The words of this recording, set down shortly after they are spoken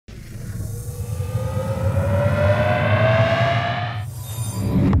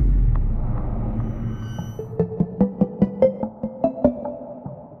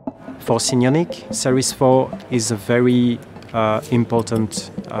For Signonic, Series 4 is a very important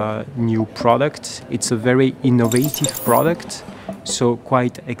new product. It's a very innovative product, so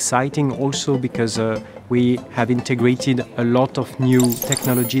quite exciting also because we have integrated a lot of new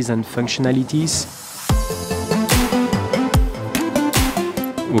technologies and functionalities.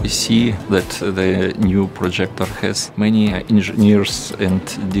 We see that the new projector has many engineers and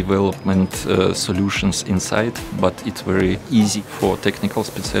development solutions inside, but it's very easy for technical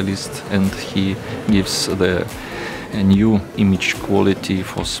specialists, and he gives the new image quality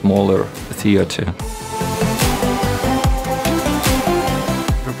for smaller theater.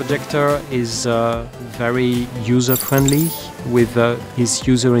 The projector is very user-friendly with his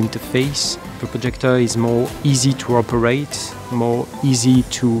user interface. The projector is more easy to operate, more easy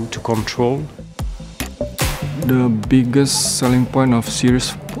to control. The biggest selling point of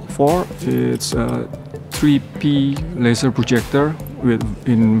Series 4 is a 3P laser projector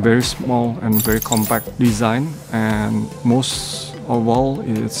in very small and very compact design, and most of all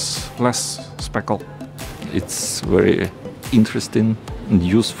it's less speckle. It's very interesting and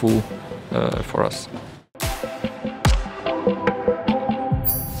useful for us.